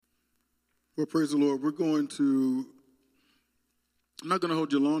Well, praise the Lord. I'm not going to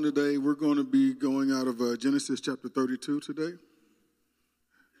hold you long today. We're going to be going out of Genesis chapter 32 today.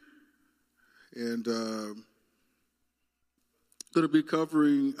 And going to be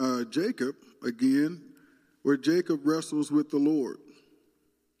covering Jacob again, where Jacob wrestles with the Lord.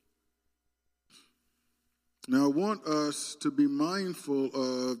 Now, I want us to be mindful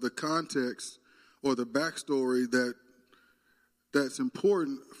of the context or the backstory that's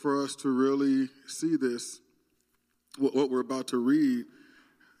important for us to really see this, what we're about to read,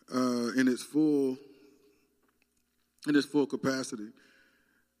 in its full capacity.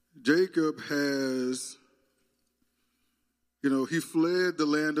 Jacob has, he fled the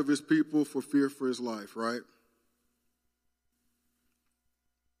land of his people for fear for his life, right?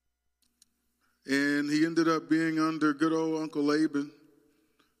 And he ended up being under good old Uncle Laban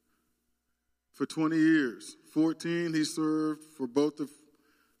for 20 years. 14, he served for both of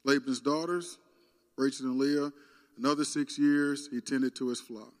Laban's daughters, Rachel and Leah. Another 6 years, he tended to his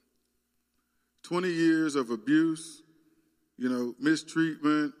flock. 20 years of abuse,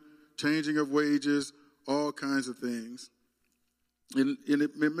 mistreatment, changing of wages, all kinds of things. And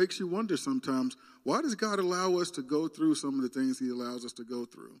it makes you wonder sometimes, why does God allow us to go through some of the things he allows us to go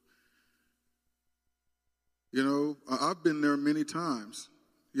through? I've been there many times.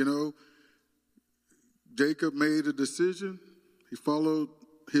 Jacob made a decision. He followed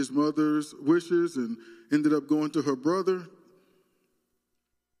his mother's wishes and ended up going to her brother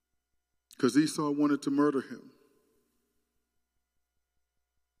because Esau wanted to murder him.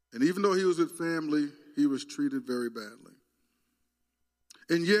 And even though he was with family, he was treated very badly.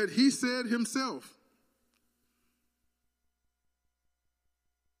 And yet he said himself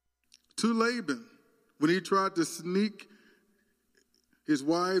to Laban, when he tried to sneak his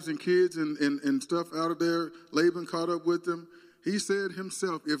wives and kids and stuff out of there, Laban caught up with him. He said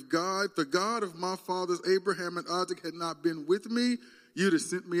himself, if the God of my fathers Abraham and Isaac had not been with me, you'd have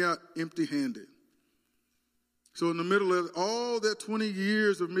sent me out empty-handed. So in the middle of all that 20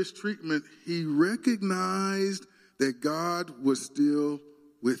 years of mistreatment, he recognized that God was still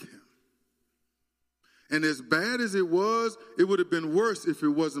with him. And as bad as it would have been worse if it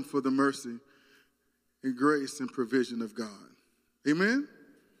wasn't for the mercy and grace and provision of God. Amen?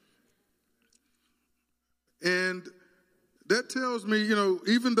 And that tells me,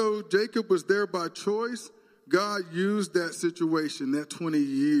 even though Jacob was there by choice, God used that situation, that 20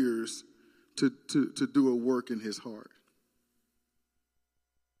 years, to do a work in his heart.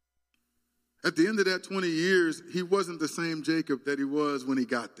 At the end of that 20 years, he wasn't the same Jacob that he was when he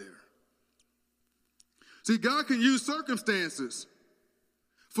got there. See, God can use circumstances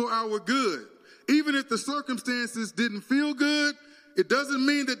for our good. Even if the circumstances didn't feel good, it doesn't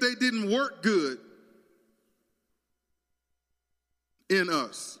mean that they didn't work good in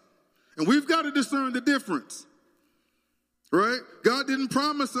us. And we've got to discern the difference, right? God didn't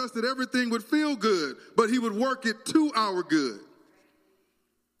promise us that everything would feel good, but he would work it to our good.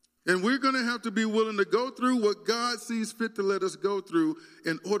 And we're going to have to be willing to go through what God sees fit to let us go through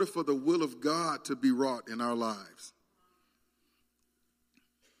in order for the will of God to be wrought in our lives.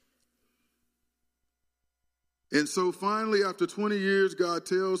 And so finally, after 20 years, God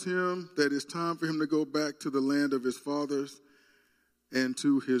tells him that it's time for him to go back to the land of his fathers and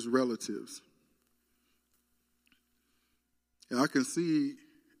to his relatives. And I can see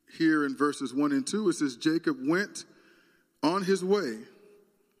here in verses 1 and 2, it says, Jacob went on his way,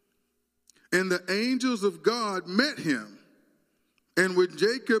 and the angels of God met him. And when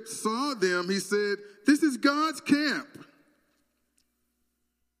Jacob saw them, he said, this is God's camp.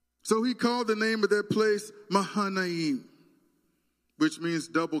 So he called the name of that place Mahanaim, which means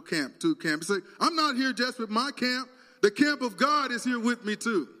double camp, two camps. He's like, I'm not here just with my camp. The camp of God is here with me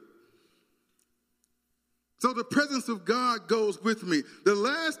too. So the presence of God goes with me. The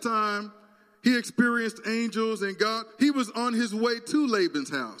last time he experienced angels and God, he was on his way to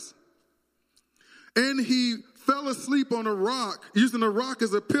Laban's house. And he fell asleep on a rock, using a rock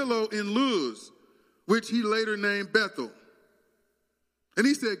as a pillow in Luz, which he later named Bethel. And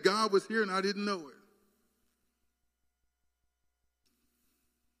he said, God was here and I didn't know it.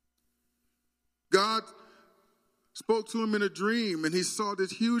 God spoke to him in a dream, and he saw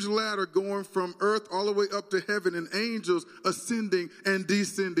this huge ladder going from earth all the way up to heaven, and angels ascending and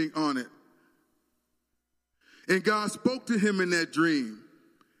descending on it. And God spoke to him in that dream.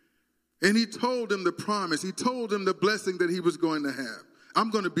 And he told him the promise. He told him the blessing that he was going to have. I'm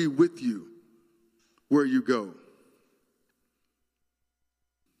going to be with you where you go.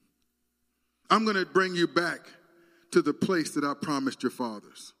 I'm going to bring you back to the place that I promised your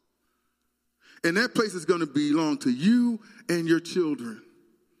fathers. And that place is going to belong to you and your children.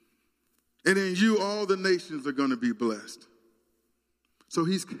 And in you, all the nations are going to be blessed. So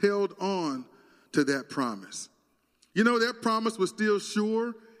he's held on to that promise. You know, that promise was still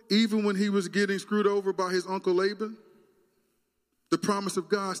sure even when he was getting screwed over by his uncle Laban. The promise of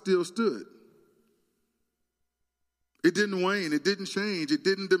God still stood. It didn't wane. It didn't change. It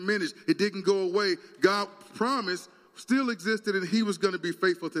didn't diminish. It didn't go away. God's promise still existed, and he was going to be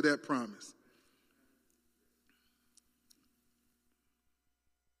faithful to that promise.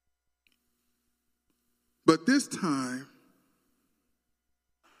 But this time,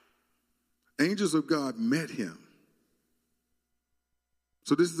 angels of God met him.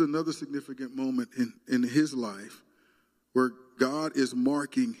 So this is another significant moment in his life where God is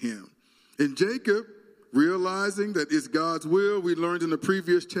marking him. And Jacob, realizing that it's God's will, we learned in the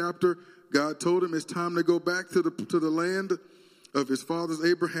previous chapter, God told him it's time to go back to the land of his fathers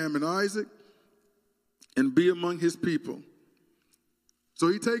Abraham and Isaac and be among his people. So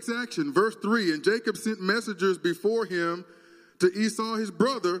he takes action. Verse 3, and Jacob sent messengers before him to Esau his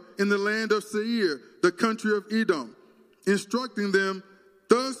brother in the land of Seir, the country of Edom, instructing them,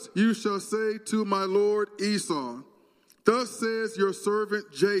 thus you shall say to my lord Esau, thus says your servant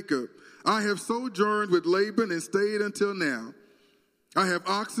Jacob, I have sojourned with Laban and stayed until now. I have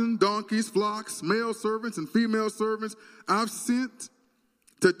oxen, donkeys, flocks, male servants and female servants I've sent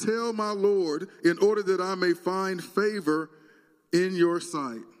to tell my Lord in order that I may find favor in your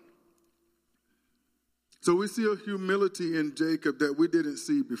sight. So we see a humility in Jacob that we didn't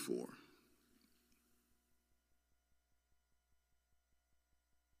see before.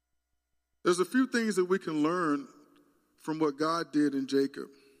 There's a few things that we can learn from what God did in Jacob.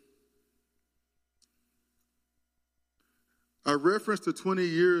 I referenced the 20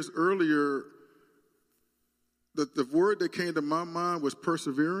 years earlier, that the word that came to my mind was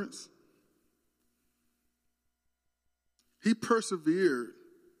perseverance. He persevered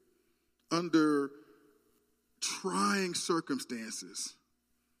under trying circumstances.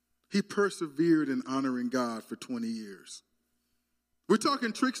 He persevered in honoring God for 20 years. We're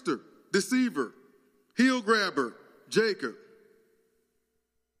talking trickster, deceiver, heel grabber, Jacob.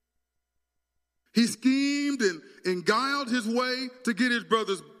 He schemed and guiled his way to get his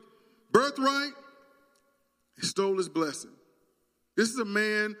brother's birthright. He stole his blessing. This is a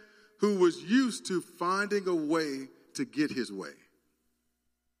man who was used to finding a way to get his way.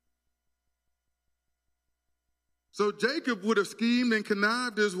 So Jacob would have schemed and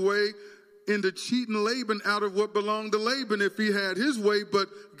connived his way into cheating Laban out of what belonged to Laban if he had his way, but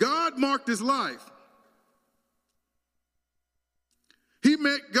God marked his life. He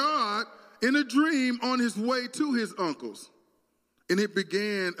met God in a dream on his way to his uncle's, and it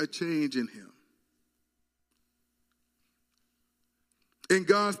began a change in him. And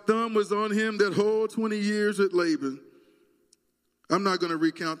God's thumb was on him that whole 20 years with Laban. I'm not going to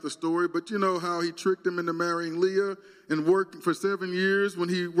recount the story, but you know how he tricked him into marrying Leah and worked for 7 years. When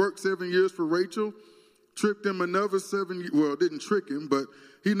he worked 7 years for Rachel, tricked him another 7 years. Well, didn't trick him, but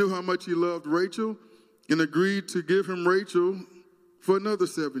he knew how much he loved Rachel and agreed to give him Rachel for another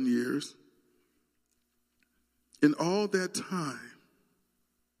 7 years. In all that time,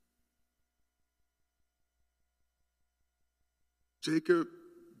 Jacob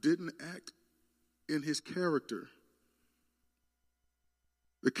didn't act in his character,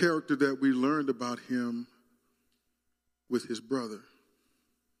 the character that we learned about him with his brother.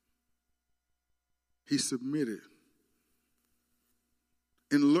 He submitted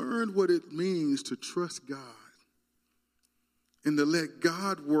and learned what it means to trust God and to let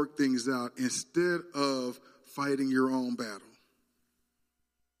God work things out instead of fighting your own battle.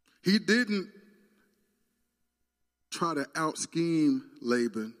 He didn't try to out-scheme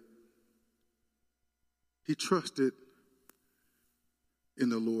Laban. He trusted in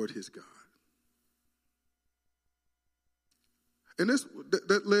the Lord his God. And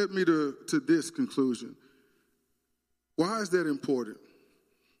that led me to this conclusion. Why is that important?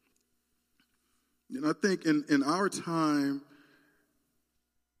 And I think in our time,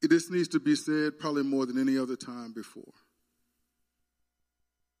 this needs to be said probably more than any other time before.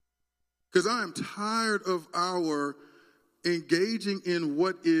 Because I am tired of our engaging in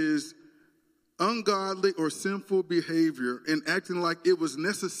what is ungodly or sinful behavior and acting like it was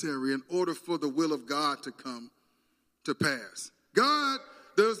necessary in order for the will of God to come to pass. God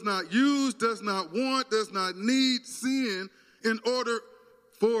does not use, does not want, does not need sin in order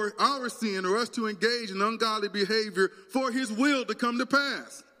for our sin or us to engage in ungodly behavior for his will to come to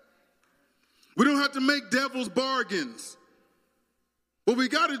pass. We don't have to make devil's bargains. What we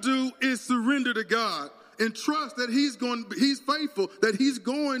got to do is surrender to God and trust that he's faithful, that he's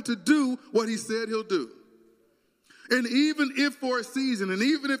going to do what he said he'll do. And even if for a season, and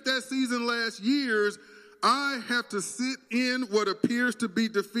even if that season lasts years, I have to sit in what appears to be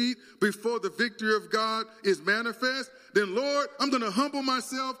defeat before the victory of God is manifest, then Lord, I'm going to humble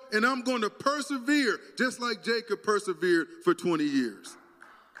myself and I'm going to persevere, just like Jacob persevered for 20 years.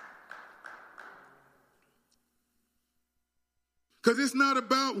 Because it's not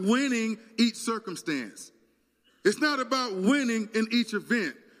about winning each circumstance. It's not about winning in each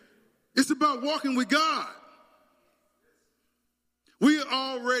event. It's about walking with God. We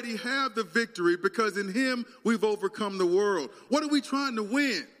already have the victory because in him we've overcome the world. What are we trying to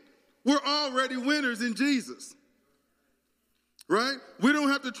win? We're already winners in Jesus. Right? We don't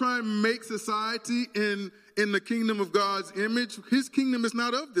have to try and make society in the kingdom of God's image. His kingdom is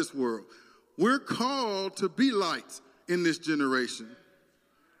not of this world. We're called to be lights in this generation,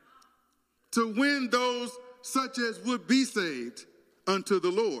 to win those such as would be saved unto the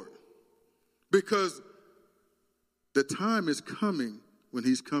Lord, because the time is coming when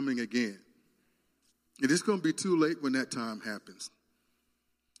he's coming again, and it's going to be too late when that time happens.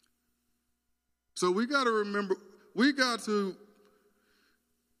 So we got to remember, we got to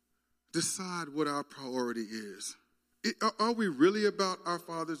decide what our priority is. Are we really about our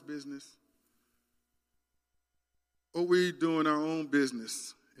Father's business? Or are we doing our own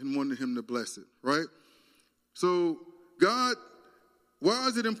business and wanting him to bless it, right? So God, why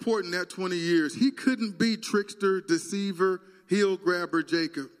is it important that 20 years? He couldn't be trickster, deceiver, heel grabber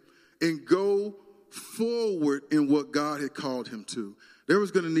Jacob and go forward in what God had called him to. There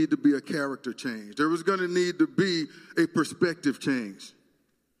was going to need to be a character change. There was going to need to be a perspective change.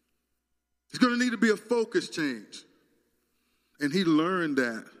 There's going to need to be a focus change. And he learned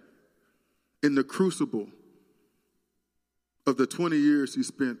that in the crucible of the 20 years he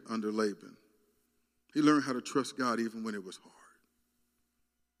spent under Laban. He learned how to trust God even when it was hard.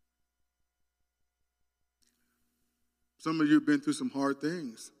 Some of you have been through some hard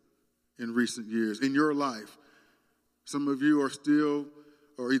things in recent years in your life. Some of you are still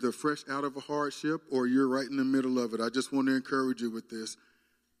or either fresh out of a hardship or you're right in the middle of it. I just want to encourage you with this.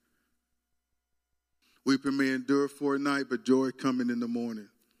 Weeping may endure for a night, but joy coming in the morning.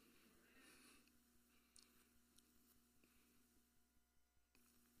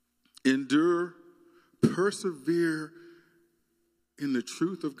 Endure, persevere in the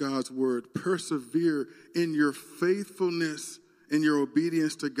truth of God's word. Persevere in your faithfulness and your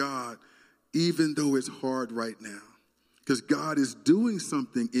obedience to God, even though it's hard right now. Because God is doing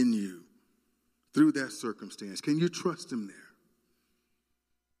something in you through that circumstance. Can you trust him there?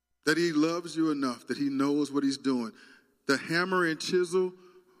 That he loves you enough, that he knows what he's doing. The hammer and chisel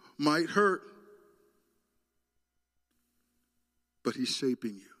might hurt, but he's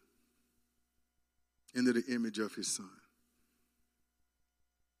shaping you into the image of his son.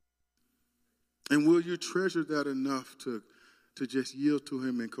 And will you treasure that enough to just yield to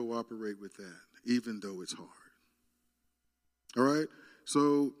him and cooperate with that, even though it's hard? All right?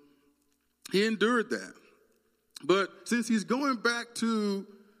 So he endured that. But since he's going back to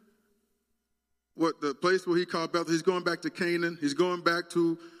the place where he called Bethel, he's going back to Canaan, he's going back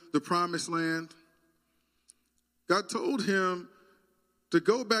to the promised land. God told him to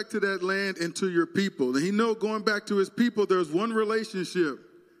go back to that land and to your people. And he knew going back to his people, there's one relationship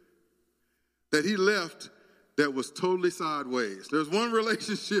that he left that was totally sideways. There's one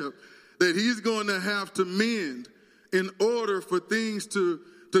relationship that he's going to have to mend in order for things to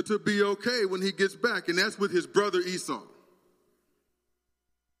be okay when he gets back, and that's with his brother Esau.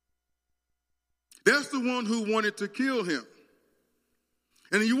 That's the one who wanted to kill him.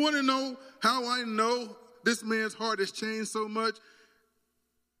 And you want to know how I know this man's heart has changed so much?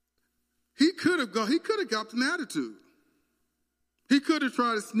 He could have got an attitude. He could have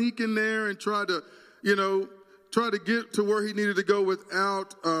tried to sneak in there and try to get to where he needed to go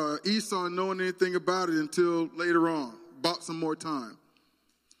without Esau knowing anything about it until later on, bought some more time.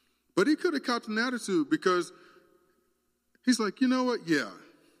 But he could have copped an attitude because he's like, you know what? Yeah,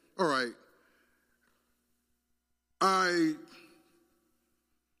 all right. I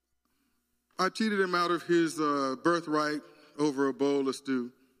cheated him out of his birthright over a bowl of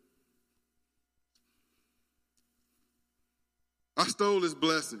stew. I stole his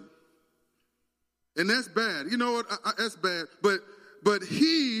blessing. And that's bad. You know what? That's bad. But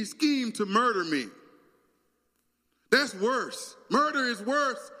he schemed to murder me. That's worse. Murder is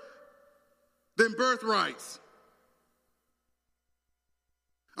worse than birthrights.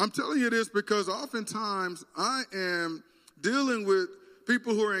 I'm telling you this because oftentimes I am dealing with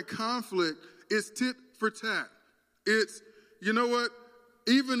people who are in conflict. It's tit for tat. It's, you know what?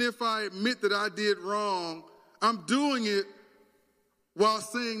 Even if I admit that I did wrong, I'm doing it while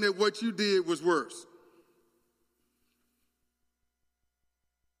saying that what you did was worse.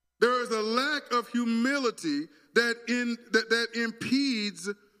 lack of humility that impedes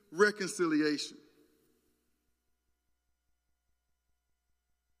reconciliation.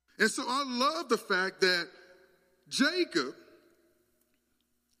 And so I love the fact that Jacob,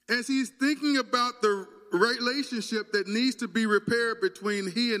 as he's thinking about the relationship that needs to be repaired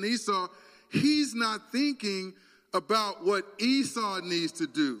between he and Esau, he's not thinking about what Esau needs to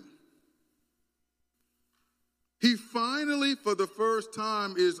do. He finally, for the first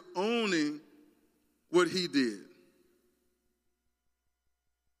time, is owning what he did.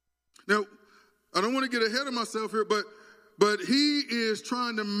 Now, I don't want to get ahead of myself here, but he is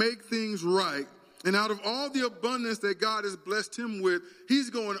trying to make things right. And out of all the abundance that God has blessed him with,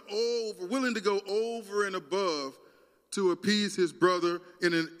 he's willing to go over and above to appease his brother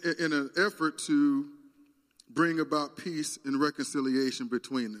in an effort to bring about peace and reconciliation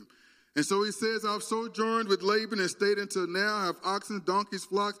between them. And so he says, I've sojourned with Laban and stayed until now. I have oxen, donkeys,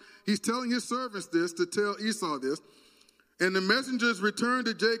 flocks. He's telling his servants this to tell Esau this. And the messengers returned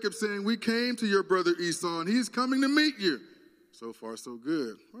to Jacob saying, we came to your brother Esau and he's coming to meet you. So far, so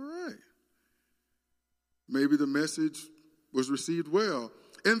good. All right. Maybe the message was received well.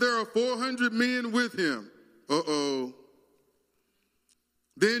 And there are 400 men with him. Uh-oh.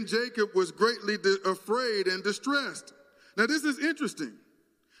 Then Jacob was greatly afraid and distressed. Now this is interesting.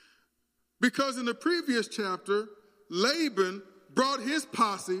 Because in the previous chapter, Laban brought his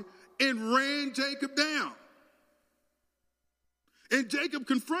posse and ran Jacob down. And Jacob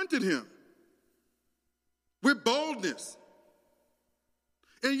confronted him with boldness.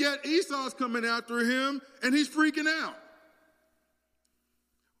 And yet Esau's coming after him and he's freaking out.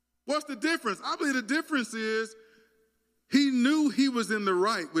 What's the difference? I believe the difference is he knew he was in the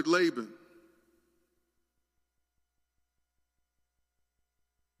right with Laban.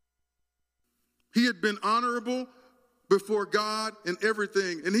 He had been honorable before God and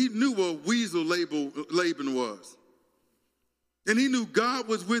everything. And he knew what weasel Laban was. And he knew God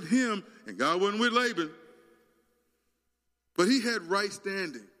was with him and God wasn't with Laban. But he had right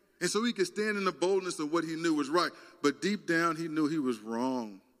standing. And so he could stand in the boldness of what he knew was right. But deep down, he knew he was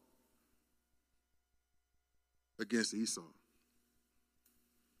wrong against Esau.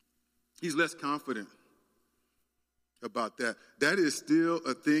 He's less confident about that. That is still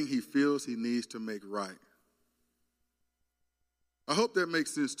a thing he feels he needs to make right. I hope that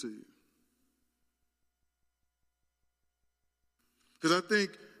makes sense to you. Because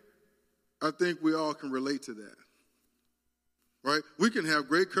I think we all can relate to that. Right? We can have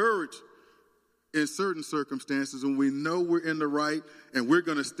great courage in certain circumstances when we know we're in the right and we're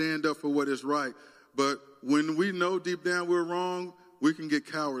going to stand up for what is right. But when we know deep down we're wrong, we can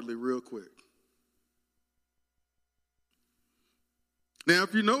get cowardly real quick. Now,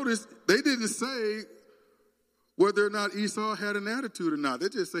 if you notice, they didn't say whether or not Esau had an attitude or not. They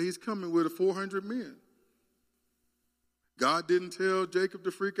just say he's coming with 400 men. God didn't tell Jacob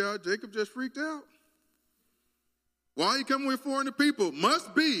to freak out. Jacob just freaked out. Why are you coming with 400 people? It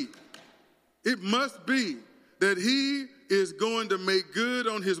must be that he is going to make good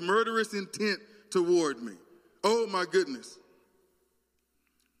on his murderous intent toward me. Oh, my goodness.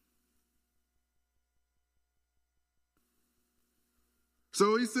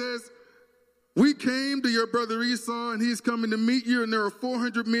 So he says, we came to your brother Esau, and he's coming to meet you, and there are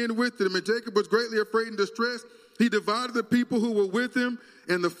 400 men with him. And Jacob was greatly afraid and distressed. He divided the people who were with him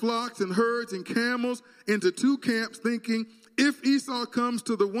and the flocks and herds and camels into two camps, thinking, if Esau comes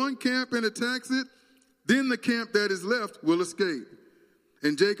to the one camp and attacks it, then the camp that is left will escape.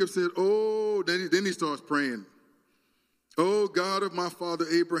 And Jacob said, then he starts praying. Oh, God of my father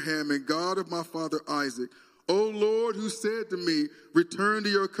Abraham and God of my father Isaac, O Lord, who said to me, return to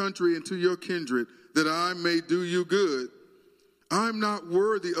your country and to your kindred, that I may do you good. I'm not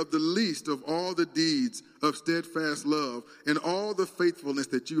worthy of the least of all the deeds of steadfast love and all the faithfulness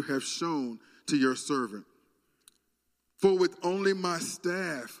that you have shown to your servant. For with only my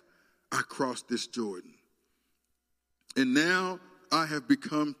staff I crossed this Jordan. And now I have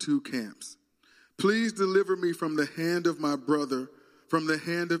become two camps. Please deliver me from the hand of my brother, from the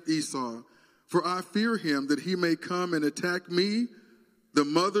hand of Esau. For I fear him that he may come and attack me, the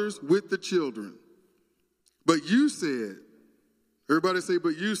mothers with the children. But you said, everybody say,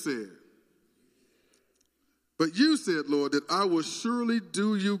 but you said. But you said, Lord, that I will surely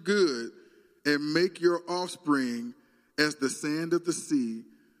do you good and make your offspring as the sand of the sea,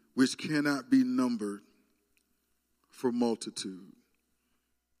 which cannot be numbered for multitude.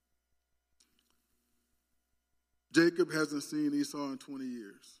 Jacob hasn't seen Esau in 20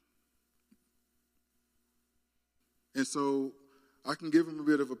 years. And so I can give him a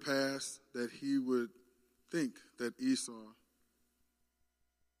bit of a pass that he would think that Esau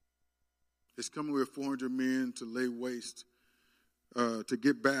is coming with 400 men to lay waste, to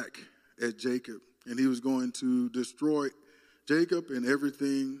get back at Jacob. And he was going to destroy Jacob and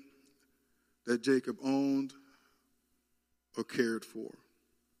everything that Jacob owned or cared for.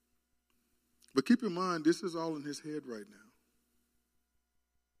 But keep in mind, this is all in his head right now.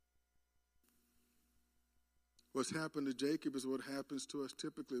 What's happened to Jacob is what happens to us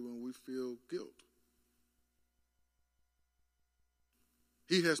typically when we feel guilt.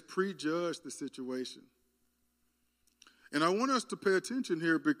 He has prejudged the situation. And I want us to pay attention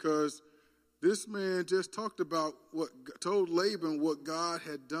here because this man just talked about told Laban what God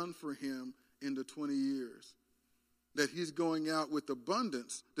had done for him in the 20 years. That he's going out with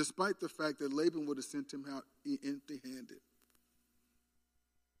abundance, despite the fact that Laban would have sent him out empty-handed.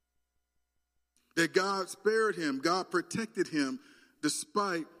 That God spared him, God protected him,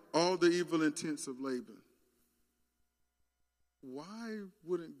 despite all the evil intents of Laban. Why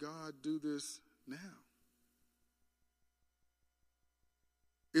wouldn't God do this now?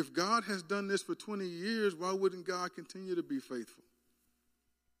 If God has done this for 20 years, why wouldn't God continue to be faithful?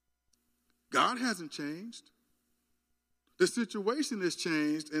 God hasn't changed. The situation has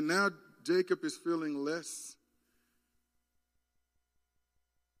changed, and now Jacob is feeling less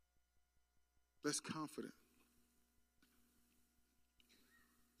confident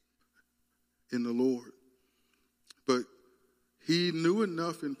in the Lord. But he knew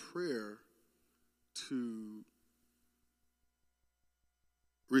enough in prayer to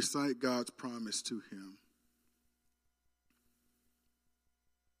recite God's promise to him.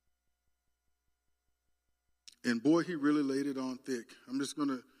 And boy, he really laid it on thick. I'm just going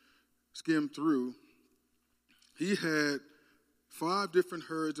to skim through. He had 5 different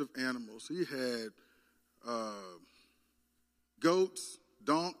herds of animals. He had goats,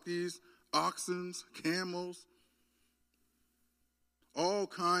 donkeys, oxen, camels, all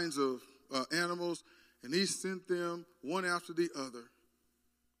kinds of animals. And he sent them one after the other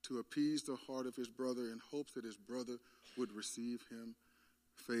to appease the heart of his brother in hopes that his brother would receive him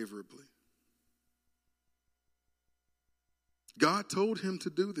favorably. God told him to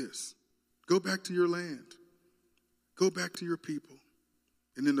do this. Go back to your land. Go back to your people.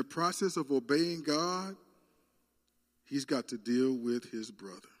 And in the process of obeying God, he's got to deal with his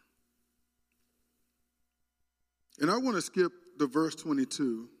brother. And I want to skip the verse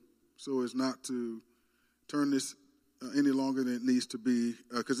 22 so as not to turn this any longer than it needs to be,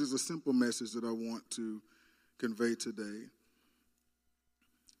 because it's a simple message that I want to convey today.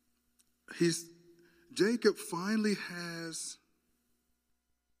 Jacob finally has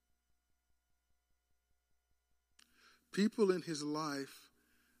people in his life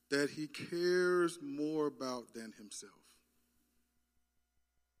that he cares more about than himself.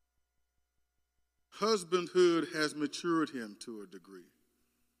 Husbandhood has matured him to a degree.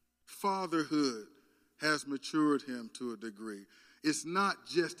 Fatherhood has matured him to a degree. It's not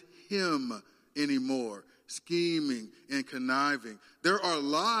just him anymore, scheming and conniving. There are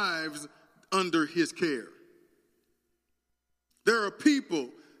lives under his care. There are people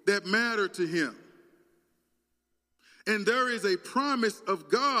that matter to him. And there is a promise of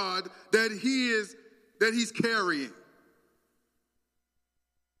God that he's carrying.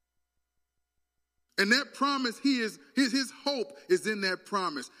 And that promise, his hope is in that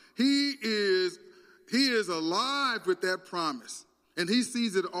promise. He is alive with that promise. And he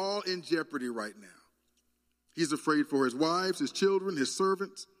sees it all in jeopardy right now. He's afraid for his wives, his children, his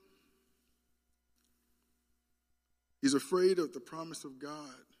servants. He's afraid of the promise of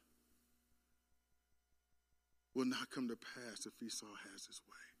God will not come to pass if Esau has his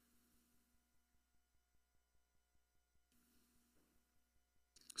way.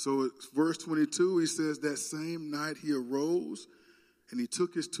 So verse 22, he says, that same night he arose and he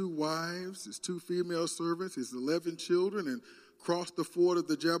took his 2 wives, his 2 female servants, his 11 children, and crossed the ford of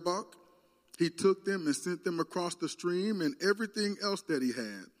the Jabbok. He took them and sent them across the stream and everything else that he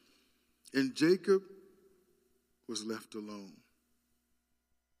had. And Jacob was left alone.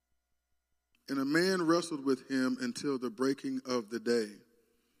 And a man wrestled with him until the breaking of the day.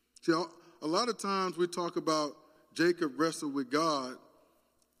 See, a lot of times we talk about Jacob wrestled with God,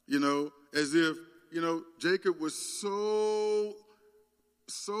 as if, Jacob was so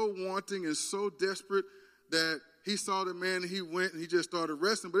wanting and so desperate that he saw the man and he went and he just started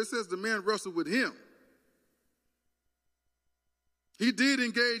wrestling. But it says the man wrestled with him. He did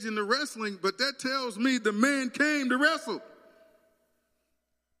engage in the wrestling, but that tells me the man came to wrestle.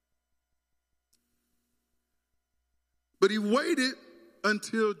 But he waited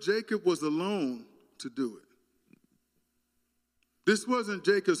until Jacob was alone to do it. This wasn't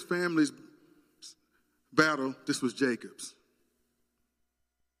Jacob's family's battle. This was Jacob's.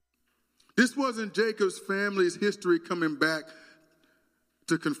 This wasn't Jacob's family's history coming back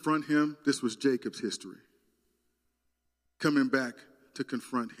to confront him. This was Jacob's history coming back to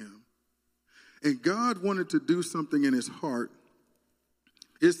confront him. And God wanted to do something in his heart.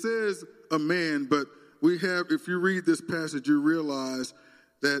 It says a man, but we have, if you read this passage, you realize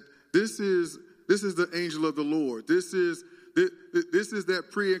that this is the angel of the Lord. This is that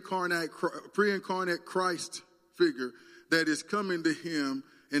pre-incarnate Christ figure that is coming to him,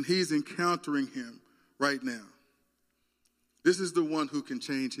 and he's encountering him right now. This is the one who can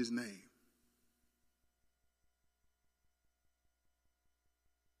change his name.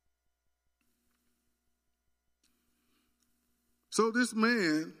 So this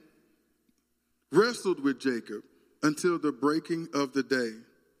man wrestled with Jacob until the breaking of the day.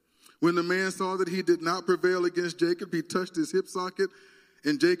 When the man saw that he did not prevail against Jacob, he touched his hip socket,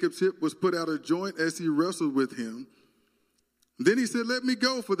 and Jacob's hip was put out of joint as he wrestled with him. Then he said, "Let me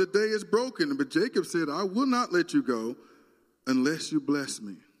go, for the day is broken." But Jacob said, "I will not let you go unless you bless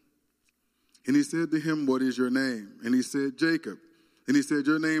me." And he said to him, "What is your name?" And he said, "Jacob." And he said,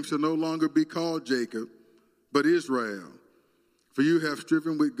 "Your name shall no longer be called Jacob, but Israel. For you have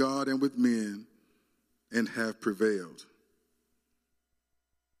striven with God and with men and have prevailed."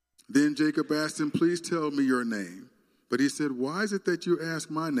 Then Jacob asked him, "Please tell me your name." But he said, "Why is it that you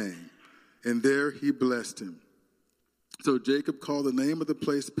ask my name?" And there he blessed him. So Jacob called the name of the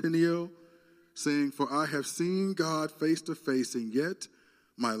place Peniel, saying, "For I have seen God face to face, and yet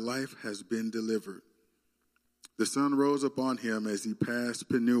my life has been delivered." The sun rose upon him as he passed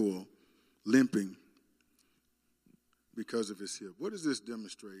Peniel, limping because of his hip. What does this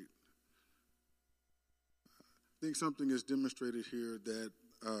demonstrate? I think something is demonstrated here that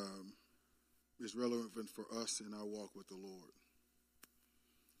is relevant for us in our walk with the Lord.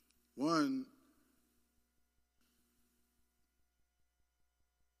 One,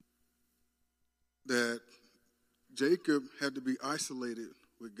 that Jacob had to be isolated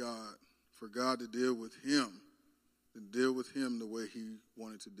with God for God to deal with him the way he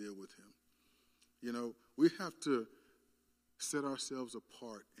wanted to deal with him. You know, we have to set ourselves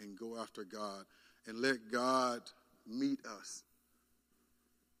apart and go after God and let God meet us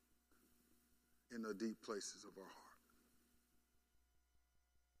in the deep places of our heart.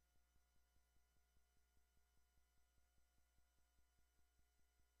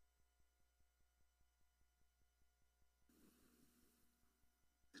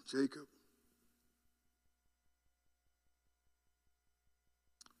 And Jacob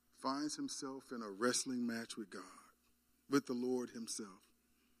finds himself in a wrestling match with God, with the Lord himself.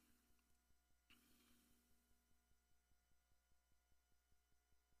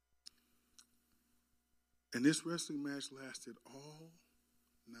 And this wrestling match lasted all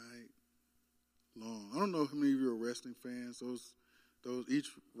night long. I don't know how many of you are wrestling fans. Those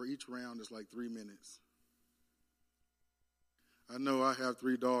each round is like 3 minutes. I know I have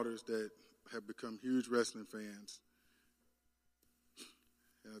 3 daughters that have become huge wrestling fans.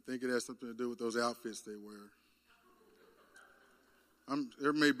 And I think it has something to do with those outfits they wear.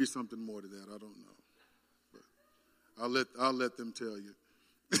 There may be something more to that. I don't know. But I'll let them tell you.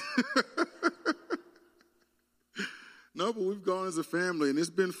 No, but we've gone as a family, and it's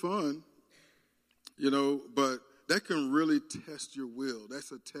been fun, you know, but that can really test your will.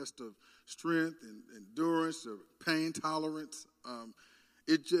 That's a test of strength and endurance, of pain tolerance.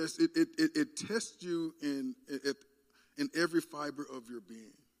 It tests you in every fiber of your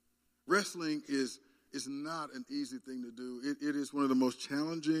being. Wrestling is not an easy thing to do. It is one of the most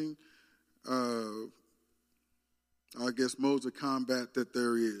challenging, modes of combat that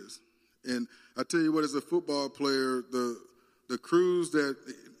there is. And I tell you what, as a football player, the crews that,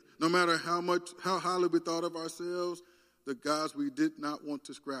 no matter how highly we thought of ourselves, the guys we did not want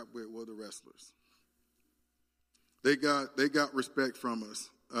to scrap with were the wrestlers. They got respect from us.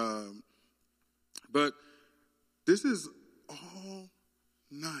 But this is all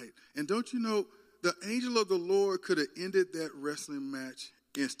night. And don't you know, the angel of the Lord could have ended that wrestling match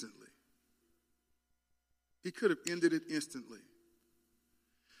instantly. He could have ended it instantly.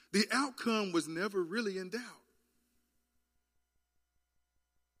 The outcome was never really in doubt.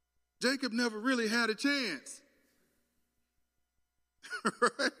 Jacob never really had a chance.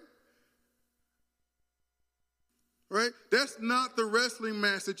 Right? That's not the wrestling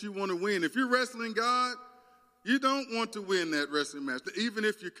match that you want to win. If you're wrestling God, you don't want to win that wrestling match, even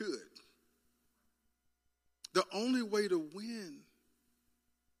if you could. The only way to win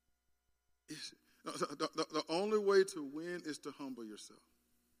is to humble yourself.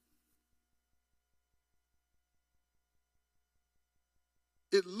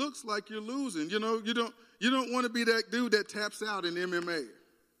 It looks like you're losing. You know, you don't want to be that dude that taps out in MMA,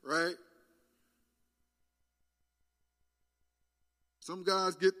 right? Some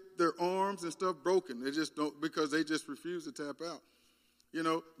guys get their arms and stuff broken. They just don't, because they just refuse to tap out. You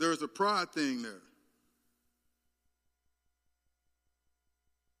know, there's a pride thing there.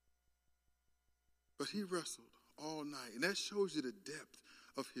 But he wrestled all night. And that shows you the depth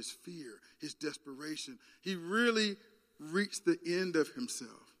of his fear, his desperation. He really reached the end of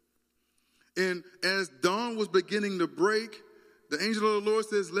himself. And as dawn was beginning to break, the angel of the Lord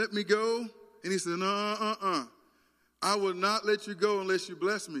says, let me go. And he said, I will not let you go unless you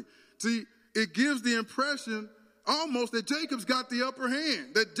bless me. See, it gives the impression almost that Jacob's got the upper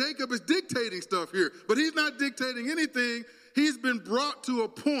hand, that Jacob is dictating stuff here. But he's not dictating anything. He's been brought to a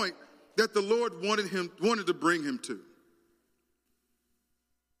point that the Lord wanted to bring him to.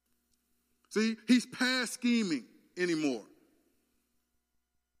 See, he's past scheming anymore.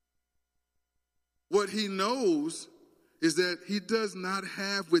 What he knows is that he does not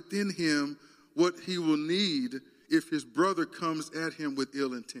have within him what he will need if his brother comes at him with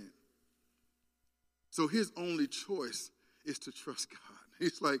ill intent. So his only choice is to trust God.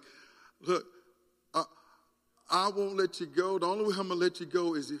 He's like, look, I won't let you go. The only way I'm going to let you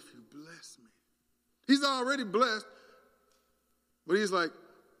go is if you bless me. He's already blessed, but he's like,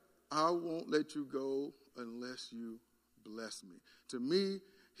 I won't let you go unless you bless me. To me,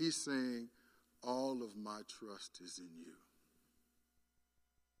 he's saying, all of my trust is in you.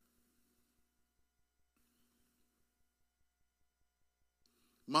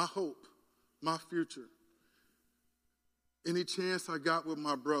 My hope, my future, any chance I got with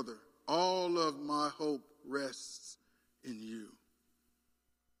my brother, all of my hope rests in you.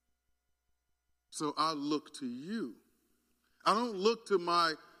 So I look to you. I don't look to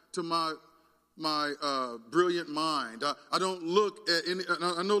my brilliant mind. I don't look at any.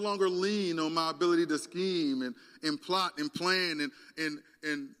 I no longer lean on my ability to scheme and plot and plan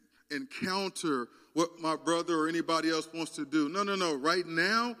and counter what my brother or anybody else wants to do. No. Right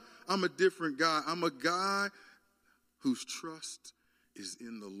now, I'm a different guy. I'm a guy whose trust is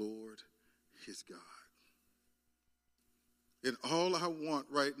in the Lord, his God. And all I want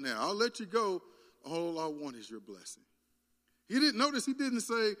right now, I'll let you go. All I want is your blessing. He didn't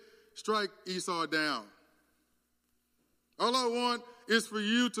say, strike Esau down. All I want is for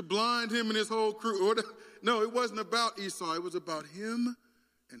you to blind him and his whole crew. No, it wasn't about Esau. It was about him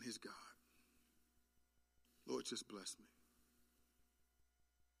and his God. Lord, just bless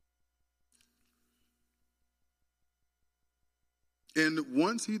me. And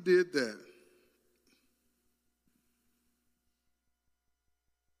once he did that,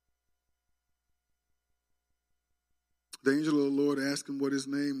 the angel of the Lord asked him what his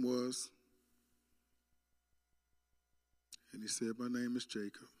name was. And he said, my name is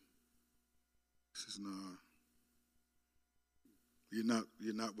Jacob. He says, nah, you're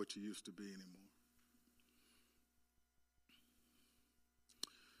not what you used to be anymore.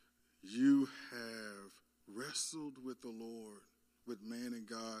 You have wrestled with the Lord, with man and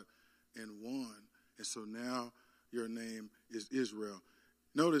God, and won. And so now your name is Israel.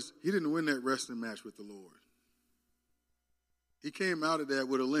 Notice, he didn't win that wrestling match with the Lord. He came out of that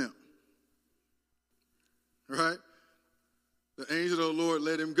with a limp. Right? The angel of the Lord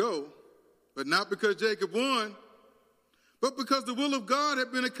let him go, but not because Jacob won, but because the will of God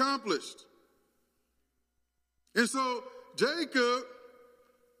had been accomplished. And so Jacob,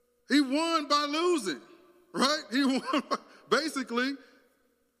 he won by losing, right? He won basically.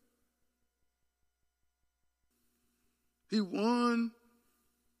 He won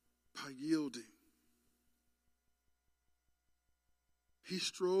by yielding. He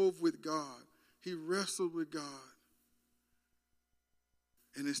strove with God. He wrestled with God.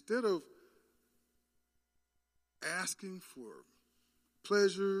 And instead of asking for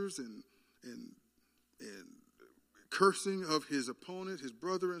pleasures and cursing of his opponent, his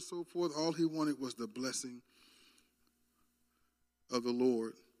brother, and so forth, all he wanted was the blessing of the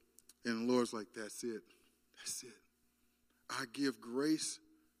Lord. And the Lord's like, that's it. That's it. I give grace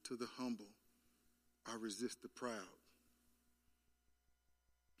to the humble. I resist the proud.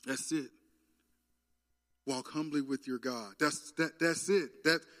 That's it. Walk humbly with your God. That's it.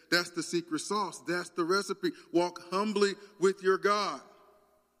 That's the secret sauce. That's the recipe. Walk humbly with your God.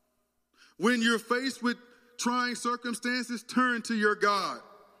 When you're faced with trying circumstances, turn to your God.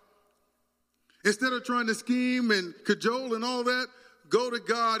 Instead of trying to scheme and cajole and all that, go to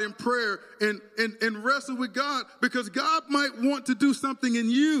God in prayer and wrestle with God, because God might want to do something in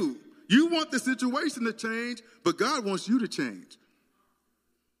you. You want the situation to change, but God wants you to change.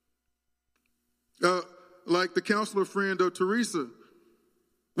 Like the counselor friend of Teresa.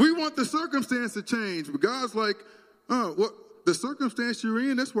 We want the circumstance to change, but God's like, the circumstance you're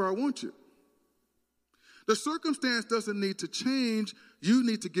in, that's where I want you. The circumstance doesn't need to change. You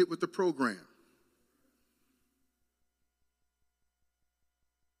need to get with the program.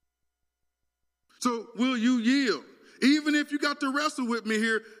 So will you yield? Even if you got to wrestle with me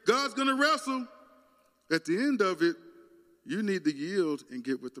here, God's going to wrestle. At the end of it, you need to yield and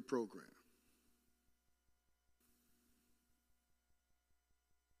get with the program.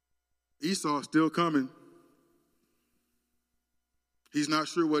 Esau's still coming. He's not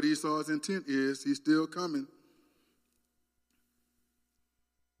sure what Esau's intent is. He's still coming.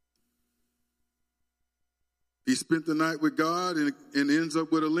 He spent the night with God and ends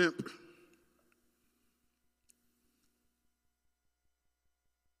up with a limp.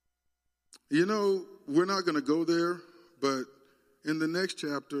 You know, we're not going to go there, but in the next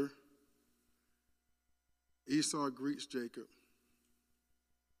chapter, Esau greets Jacob.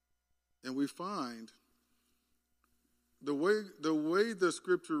 And we find the way the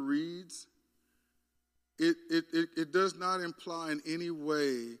scripture reads, it does not imply in any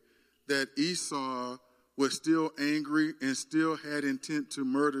way that Esau was still angry and still had intent to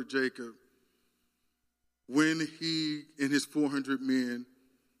murder Jacob when he and his 400 men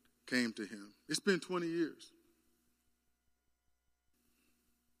came to him. It's been 20 years.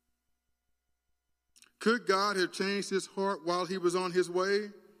 Could God have changed his heart while he was on his way?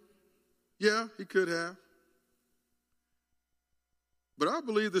 Yeah, he could have. But I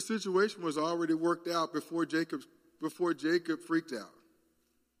believe the situation was already worked out before Jacob freaked out.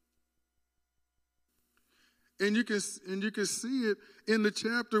 And you can see it in the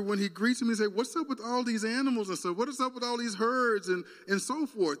chapter when he greets him. He said, "What's up with all these animals and stuff? What is up with all these herds and so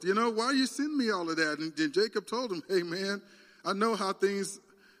forth? You know, why you send me all of that?" And Jacob told him, "Hey man, I know how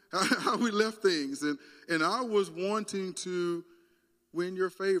we left things, and I was wanting to win your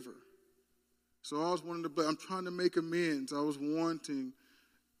favor. So I was wanting to. I'm trying to make amends. I was wanting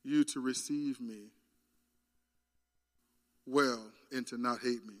you to receive me well and to not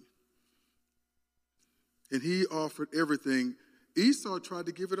hate me." And he offered everything. Esau tried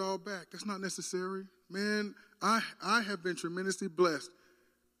to give it all back. That's not necessary. Man, I have been tremendously blessed.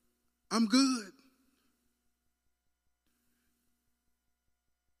 I'm good.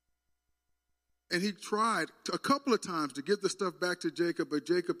 And he tried a couple of times to give the stuff back to Jacob, but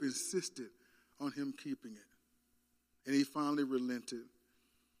Jacob insisted on him keeping it. And he finally relented.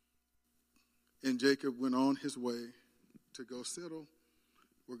 And Jacob went on his way to go settle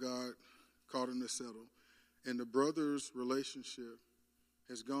where God called him to settle. And the brothers' relationship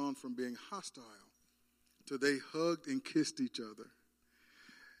has gone from being hostile to they hugged and kissed each other.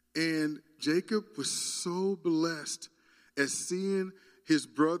 And Jacob was so blessed at seeing his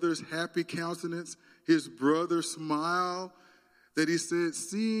brother's happy countenance, his brother smile, that he said,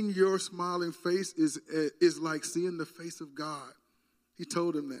 "Seeing your smiling face is like seeing the face of God." He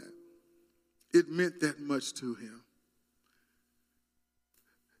told him that. It meant that much to him.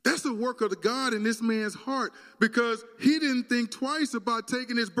 That's the work of the God in this man's heart, because he didn't think twice about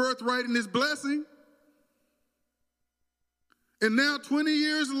taking his birthright and his blessing. And now 20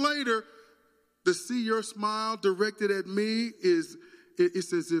 years later, to see your smile directed at me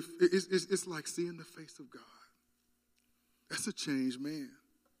it's as if it's like seeing the face of God. That's a changed man.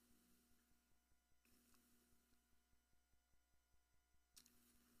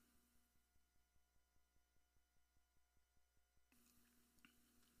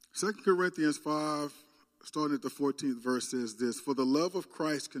 Second Corinthians 5, starting at the 14th verse, says this: "For the love of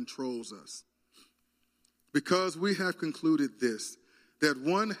Christ controls us, because we have concluded this, that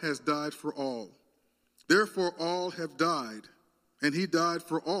one has died for all. Therefore all have died, and he died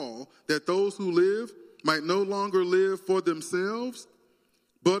for all, that those who live might no longer live for themselves,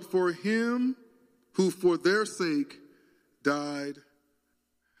 but for him who for their sake died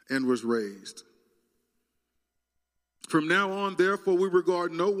and was raised. From now on, therefore, we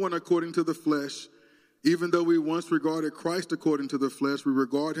regard no one according to the flesh. Even though we once regarded Christ according to the flesh, we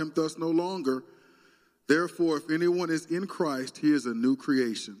regard him thus no longer. Therefore, if anyone is in Christ, he is a new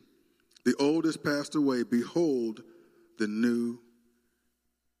creation. The old has passed away. Behold, the new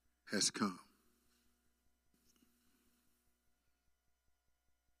has come."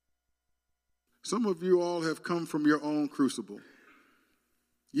 Some of you all have come from your own crucible.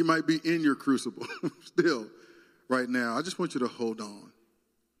 You might be in your crucible still right now. I just want you to hold on.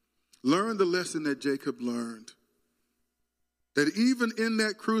 Learn the lesson that Jacob learned. That even in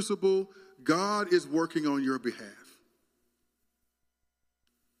that crucible, God is working on your behalf.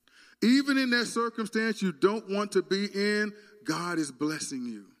 Even in that circumstance you don't want to be in, God is blessing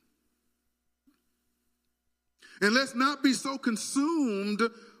you. And let's not be so consumed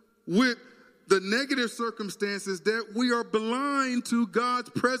with the negative circumstances that we are blind to God's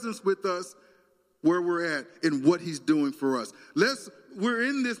presence with us where we're at and what he's doing for us. We're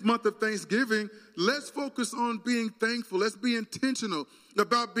in this month of Thanksgiving. Let's focus on being thankful. Let's be intentional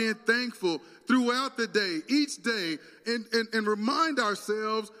about being thankful throughout the day, each day, and remind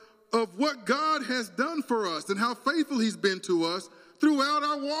ourselves of what God has done for us and how faithful he's been to us throughout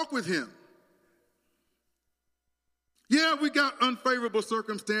our walk with him. Yeah, we got unfavorable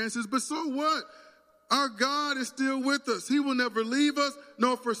circumstances, but so what? Our God is still with us. He will never leave us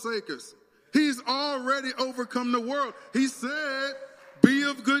nor forsake us. He's already overcome the world. He said, be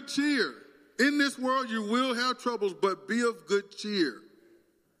of good cheer. In this world you will have troubles, but be of good cheer.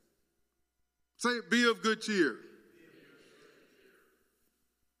 Say, be of good cheer.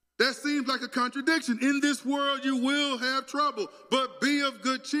 That seems like a contradiction. In this world you will have trouble, but be of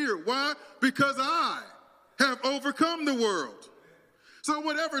good cheer. Why? Because I have overcome the world. So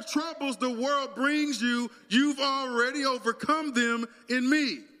whatever troubles the world brings you, you've already overcome them in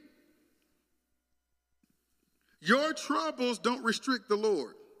me. Your troubles don't restrict the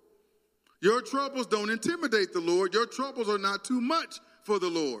Lord. Your troubles don't intimidate the Lord. Your troubles are not too much for the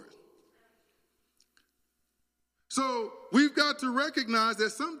Lord. So we've got to recognize that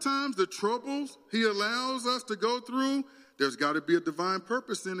sometimes the troubles he allows us to go through, there's got to be a divine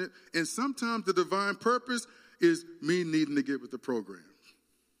purpose in it. And sometimes the divine purpose is me needing to get with the program.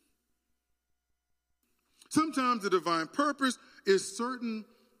 Sometimes the divine purpose is certain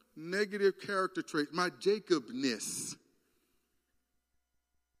negative character traits. My Jacobness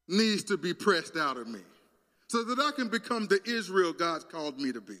needs to be pressed out of me so that I can become the Israel God's called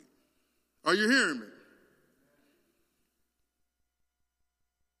me to be. Are you hearing me?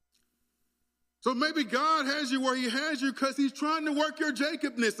 So maybe God has you where he has you because he's trying to work your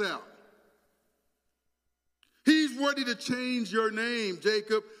Jacobness out. He's ready to change your name,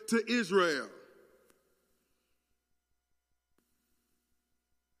 Jacob, to Israel.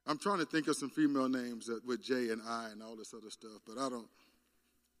 I'm trying to think of some female names with J and I and all this other stuff, but I don't.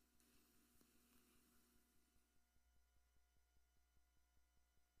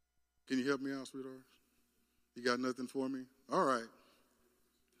 Can you help me out, sweetheart? You got nothing for me? All right.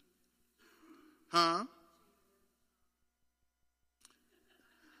 Huh?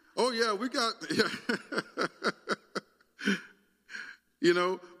 Oh, yeah, we got, yeah. You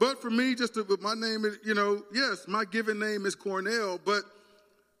know, but for me, just to, my name is, you know, yes, my given name is Cornell, but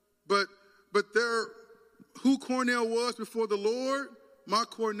there, who Cornell was before the Lord, my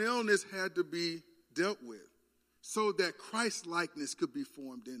Cornellness had to be dealt with so that Christ-likeness could be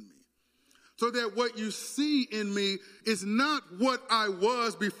formed in me. So that what you see in me is not what I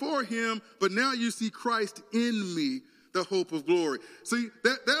was before him, but now you see Christ in me, the hope of glory. See,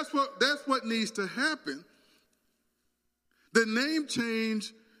 that's what needs to happen. The name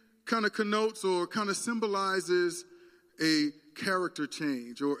change kind of connotes or kind of symbolizes a character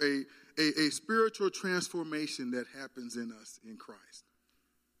change or a spiritual transformation that happens in us in Christ.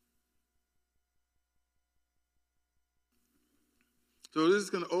 So this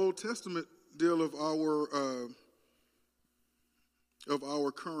is kind of Old Testament deal of our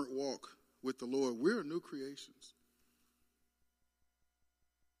current walk with the Lord. We're new creations.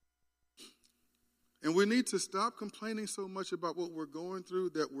 And we need to stop complaining so much about what we're going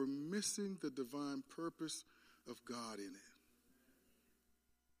through that we're missing the divine purpose of God in it.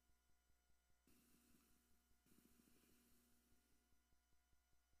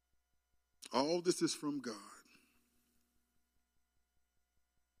 All this is from God.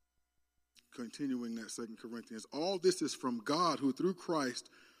 Continuing that 2 Corinthians, all this is from God who through Christ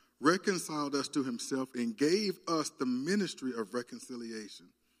reconciled us to himself and gave us the ministry of reconciliation.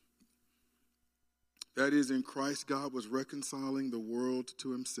 That is, in Christ, God was reconciling the world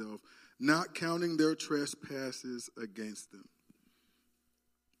to himself, not counting their trespasses against them.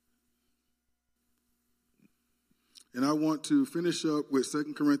 And I want to finish up with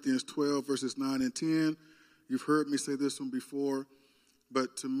 2 Corinthians 12, verses 9 and 10. You've heard me say this one before,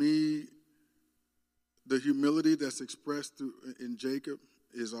 but to me, the humility that's expressed in Jacob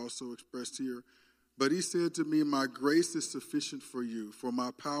is also expressed here. But he said to me, my grace is sufficient for you, for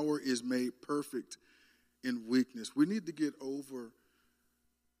my power is made perfect in weakness. We need to get over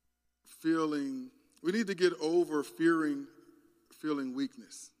feeling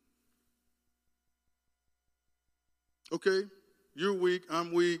weakness. Okay, you're weak,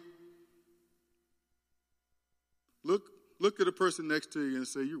 I'm weak. Look at the person next to you and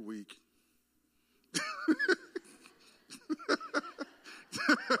say, you're weak.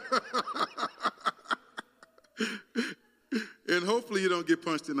 And hopefully you don't get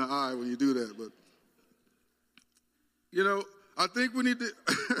punched in the eye when you do that. But you know, I think we need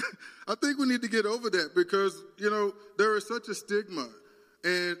to get over that because, you know, there is such a stigma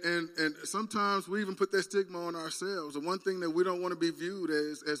And sometimes we even put that stigma on ourselves. The one thing that we don't want to be viewed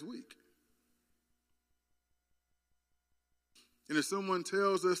as weak. And if someone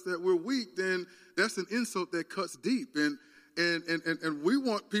tells us that we're weak, then that's an insult that cuts deep. And we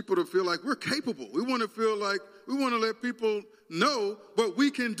want people to feel like we're capable. We want to feel like we want to let people know what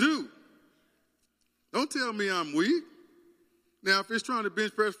we can do. Don't tell me I'm weak. Now, if it's trying to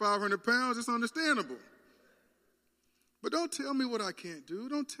bench press 500 pounds, it's understandable. But don't tell me what I can't do.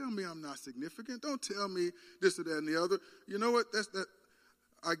 Don't tell me I'm not significant. Don't tell me this or that and the other. You know what?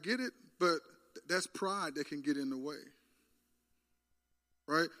 I get it, but that's pride that can get in the way.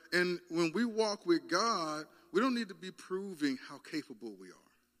 Right? And when we walk with God, we don't need to be proving how capable we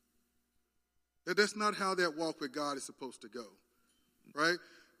are. That's not how that walk with God is supposed to go. Right?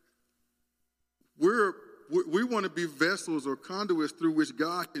 We want to be vessels or conduits through which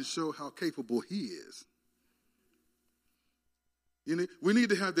God can show how capable he is. You know, we need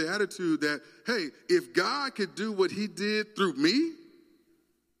to have the attitude that, hey, if God could do what he did through me,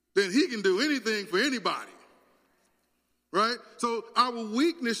 then he can do anything for anybody. Right? So our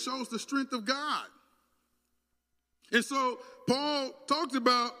weakness shows the strength of God. And so Paul talked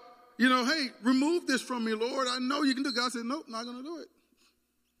about, hey, remove this from me, Lord. I know you can do it. God said, nope, not going to do it.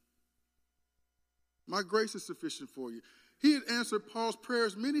 My grace is sufficient for you. He had answered Paul's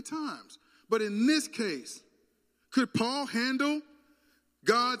prayers many times. But in this case, could Paul handle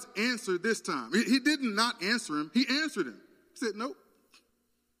God's answer this time? He didn't not answer him. He answered him. He said, nope.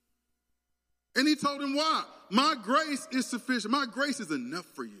 And he told him why. My grace is sufficient. My grace is enough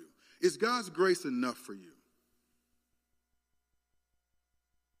for you. Is God's grace enough for you?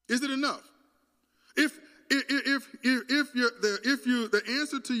 Is it enough? If the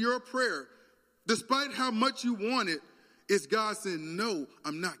answer to your prayer, despite how much you want it, is God saying, no,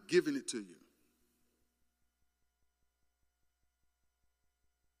 I'm not giving it to you.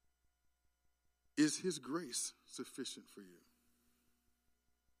 Is his grace sufficient for you?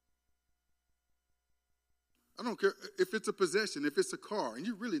 I don't care if it's a possession, if it's a car, and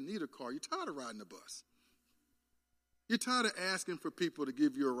you really need a car. You're tired of riding the bus. You're tired of asking for people to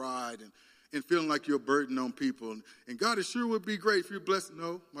give you a ride and feeling like you're a burden on people. And God, it sure would be great if you're blessed.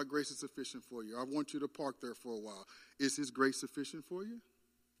 No, my grace is sufficient for you. I want you to park there for a while. Is his grace sufficient for you?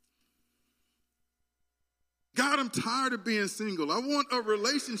 God, I'm tired of being single. I want a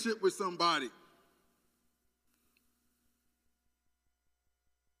relationship with somebody.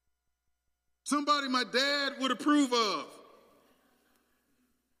 Somebody my dad would approve of.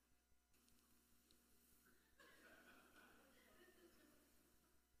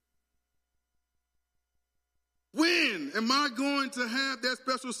 When am I going to have that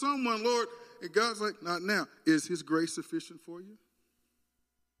special someone, Lord? And God's like, not now. Is his grace sufficient for you?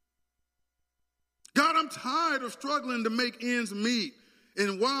 God, I'm tired of struggling to make ends meet.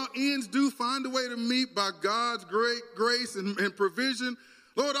 And while ends do find a way to meet by God's great grace and provision,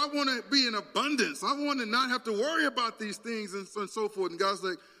 Lord, I want to be in abundance. I want to not have to worry about these things and so forth. And God's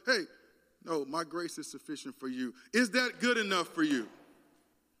like, hey, no, my grace is sufficient for you. Is that good enough for you?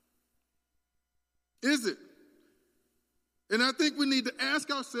 Is it? And I think we need to ask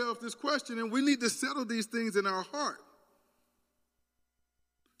ourselves this question, and we need to settle these things in our heart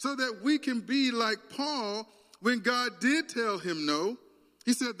so that we can be like Paul when God did tell him no.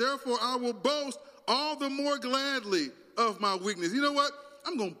 He said, therefore, I will boast all the more gladly of my weakness. You know what?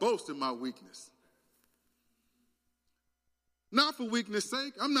 I'm going to boast in my weakness. Not for weakness'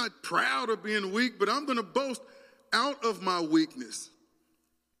 sake. I'm not proud of being weak, but I'm going to boast out of my weakness.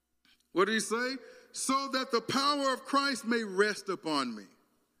 What did he say? So that the power of Christ may rest upon me.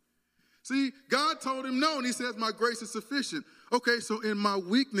 See, God told him no, and he says, my grace is sufficient. Okay, so in my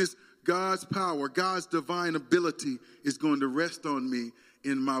weakness, God's power, God's divine ability is going to rest on me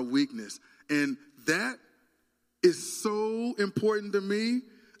in my weakness. And that is so important to me.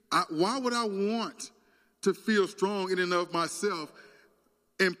 Why would I want to feel strong in and of myself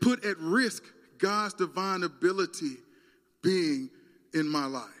and put at risk God's divine ability being in my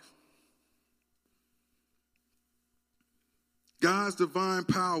life? God's divine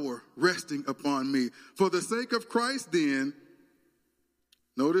power resting upon me. For the sake of Christ, then,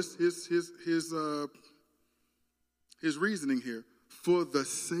 notice his reasoning here. For the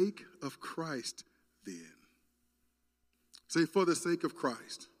sake of Christ, then. Say, for the sake of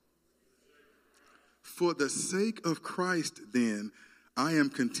Christ. For the sake of Christ, then, I am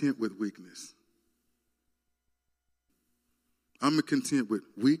content with weakness. I'm content with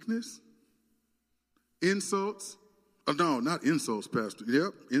weakness, insults. Oh, no, not insults, Pastor.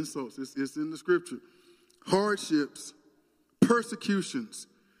 Yep, insults. It's in the scripture. Hardships, persecutions,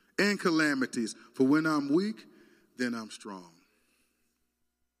 and calamities. For when I'm weak, then I'm strong.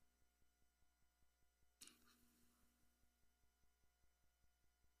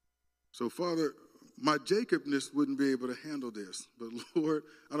 So, Father, my Jacobness wouldn't be able to handle this. But, Lord,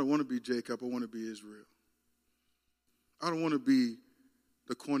 I don't want to be Jacob. I want to be Israel. I don't want to be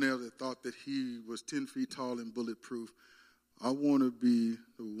the Cornell that thought that he was 10 feet tall and bulletproof. I want to be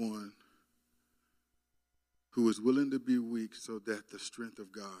the one who is willing to be weak so that the strength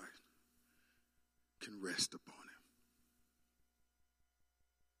of God can rest upon him.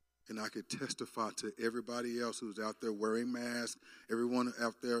 And I could testify to everybody else who's out there wearing masks, everyone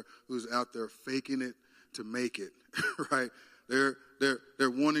out there who's out there faking it to make it, right? They're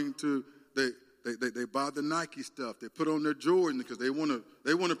wanting to, they buy the Nike stuff. They put on their Jordan because they want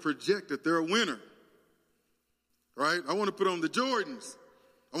to project that they're a winner, right? I want to put on the Jordans.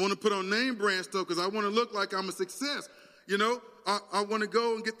 I want to put on name brand stuff because I want to look like I'm a success. You know, I want to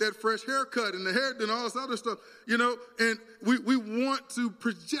go and get that fresh haircut and the hair and all this other stuff, you know, and we want to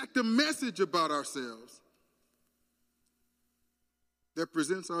project a message about ourselves that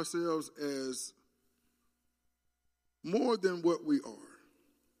presents ourselves as more than what we are.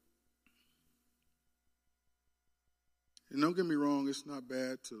 And don't get me wrong, it's not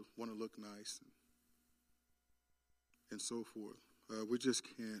bad to want to look nice and so forth. We just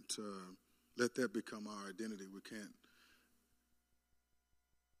can't let that become our identity. We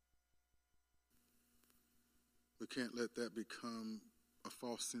can't let that become a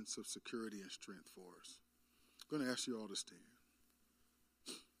false sense of security and strength for us. I'm going to ask you all to stand.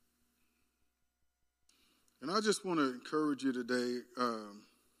 And I just want to encourage you today.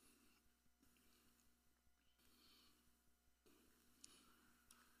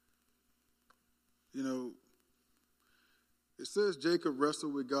 You know, it says Jacob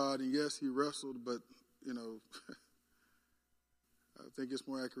wrestled with God, and yes, he wrestled, but, you know, I think it's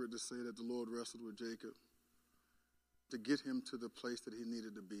more accurate to say that the Lord wrestled with Jacob to get him to the place that he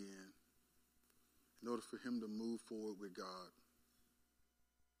needed to be in order for him to move forward with God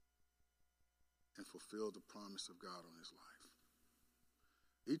and fulfill the promise of God on his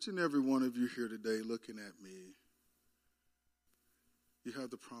life. Each and every one of you here today looking at me, you have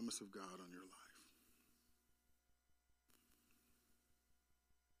the promise of God on your life.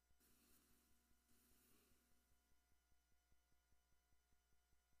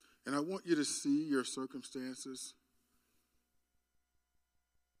 And I want you to see your circumstances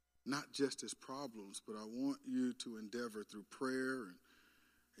not just as problems, but I want you to endeavor through prayer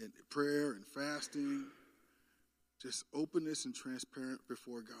and fasting, just openness and transparent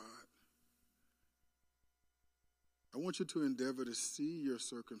before God. I want you to endeavor to see your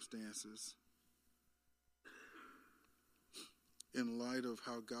circumstances in light of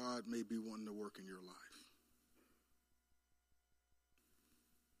how God may be wanting to work in your life.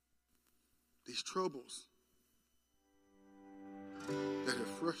 These troubles that have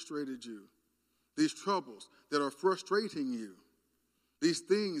frustrated you, these troubles that are frustrating you, these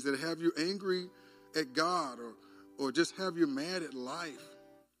things that have you angry at God or just have you mad at life.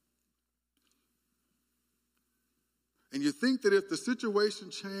 And you think that if the situation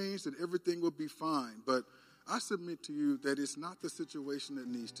changed, that everything will be fine. But I submit to you that it's not the situation that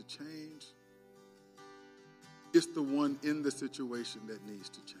needs to change. It's the one in the situation that needs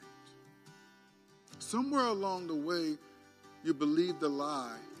to change. Somewhere along the way, you believe the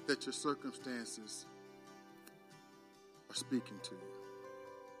lie that your circumstances are speaking to you.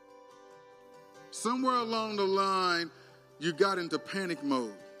 Somewhere along the line, you got into panic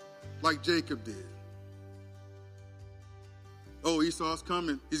mode, like Jacob did. Oh, Esau's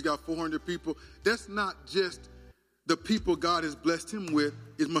coming. He's got 400 people. That's not just the people God has blessed him with.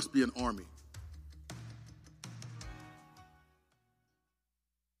 It must be an army.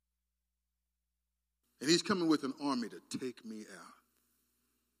 And he's coming with an army to take me out.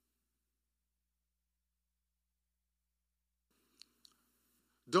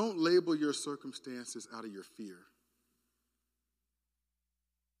 Don't label your circumstances out of your fear.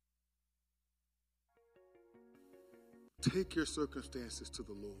 Take your circumstances to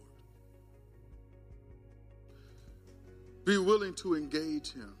the Lord. Be willing to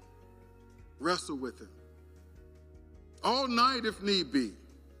engage him. Wrestle with him. All night if need be.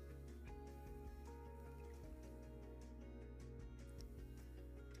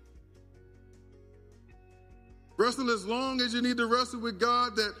 Wrestle as long as you need to wrestle with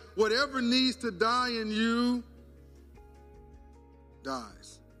God, that whatever needs to die in you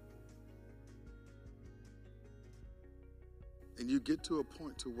dies. And you get to a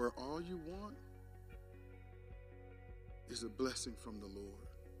point to where all you want is a blessing from the Lord.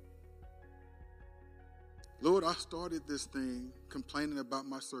 Lord, I started this thing complaining about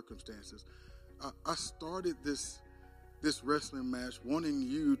my circumstances. I started this wrestling match wanting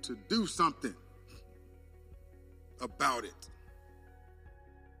you to do something about it.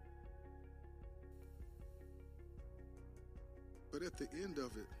 But at the end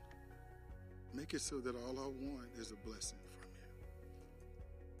of it, make it so that all I want is a blessing from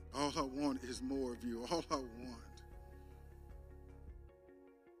you. All I want is more of you. All I want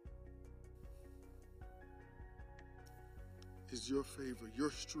is your favor,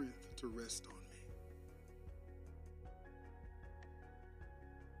 your strength to rest on me.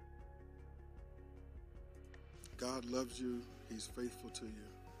 God loves you. He's faithful to you.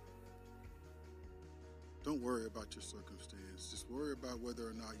 Don't worry about your circumstance. Just worry about whether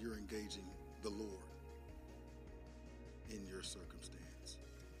or not you're engaging the Lord in your circumstance.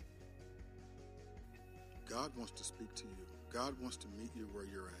 God wants to speak to you. God wants to meet you where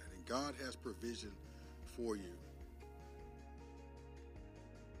you're at. And God has provision for you.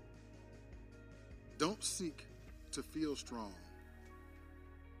 Don't seek to feel strong.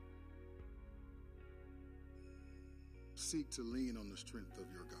 Seek to lean on the strength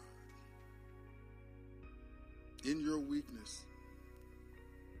of your God. In your weakness,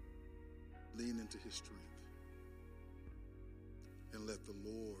 lean into his strength. And let the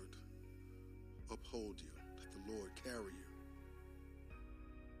Lord uphold you. Let the Lord carry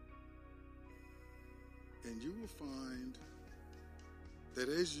you. And you will find that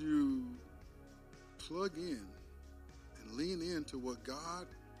as you plug in and lean into what God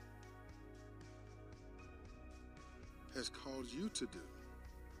has called you to do,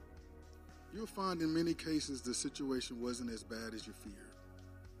 you'll find in many cases the situation wasn't as bad as you feared.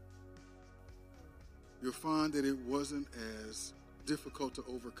 You'll find that it wasn't as difficult to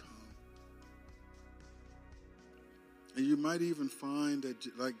overcome. And you might even find that,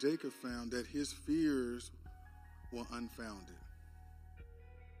 like Jacob found, that his fears were unfounded.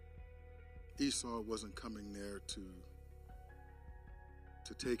 Esau wasn't coming there to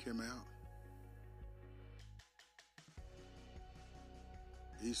take him out.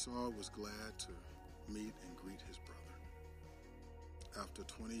 Esau was glad to meet and greet his brother after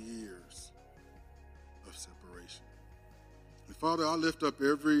 20 years of separation. And Father, I lift up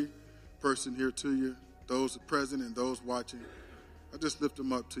every person here to you, those present and those watching. I just lift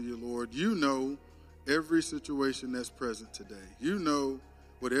them up to you, Lord. You know every situation that's present today. You know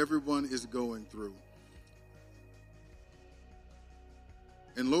what everyone is going through.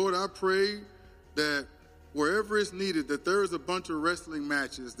 And Lord, I pray that wherever it's needed, that there is a bunch of wrestling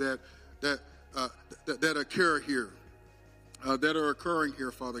matches that occur here, that are occurring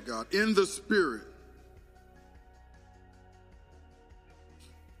here, Father God, in the Spirit.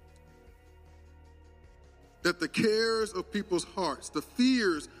 That the cares of people's hearts, the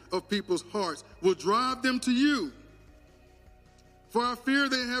fears of people's hearts will drive them to you. For I fear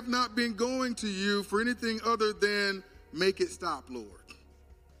they have not been going to you for anything other than make it stop, Lord.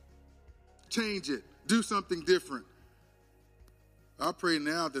 Change it. Do something different. I pray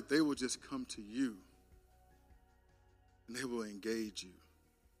now that they will just come to you and they will engage you.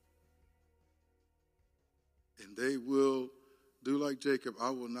 And they will do like Jacob.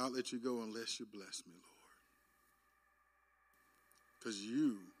 I will not let you go unless you bless me, Lord. Because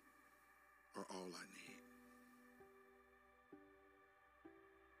you are all I need.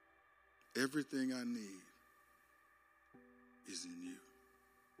 Everything I need is in you.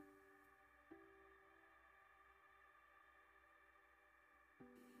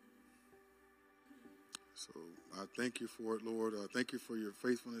 So I thank you for it, Lord. I thank you for your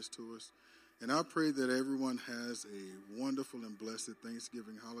faithfulness to us. And I pray that everyone has a wonderful and blessed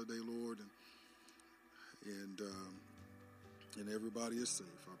Thanksgiving holiday, Lord. And everybody is safe,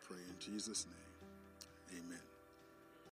 I pray in Jesus' name. Amen.